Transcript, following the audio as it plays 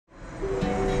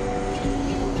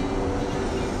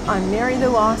I'm Mary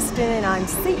Lou Austin, and I'm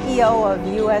CEO of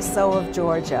USO of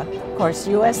Georgia. Of course,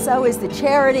 USO is the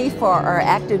charity for our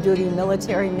active duty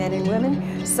military men and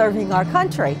women serving our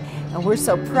country. And we're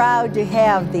so proud to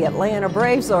have the Atlanta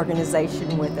Braves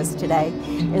organization with us today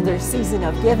in their season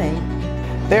of giving.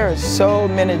 There are so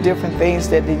many different things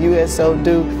that the USO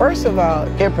do. First of all,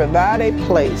 it provides a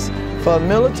place for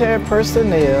military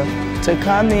personnel to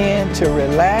come in to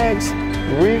relax,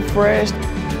 refresh.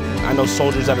 I know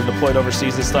soldiers that are deployed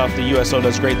overseas and stuff. The USO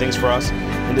does great things for us.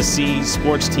 And to see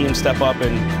sports teams step up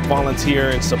and volunteer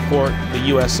and support the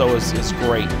USO is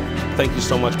great. Thank you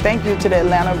so much. Thank you to the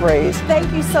Atlanta Braves.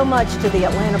 Thank you so much to the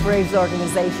Atlanta Braves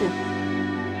organization.